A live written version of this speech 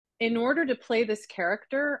in order to play this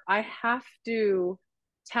character, I have to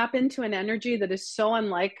tap into an energy that is so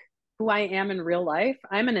unlike who I am in real life.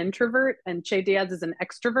 I'm an introvert and Che Diaz is an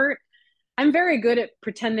extrovert. I'm very good at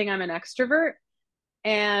pretending I'm an extrovert.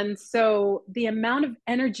 And so the amount of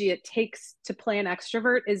energy it takes to play an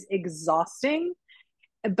extrovert is exhausting.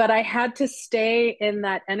 But I had to stay in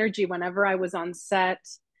that energy whenever I was on set,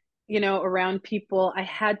 around people. I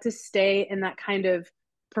had to stay in that kind of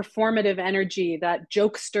performative energy, that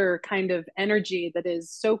jokester kind of energy that is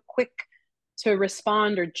so quick to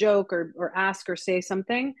respond or joke or ask or say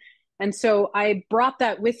something. And so I brought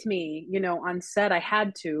that with me, on set. I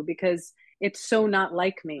had to because it's so not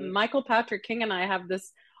like me. Michael Patrick King and I have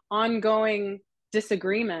this ongoing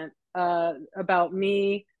disagreement about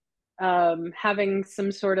me having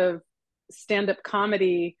some sort of stand-up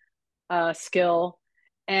comedy skill,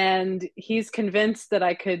 and he's convinced that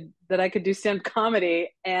I could do stand-up comedy,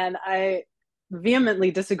 and I vehemently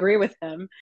disagree with him.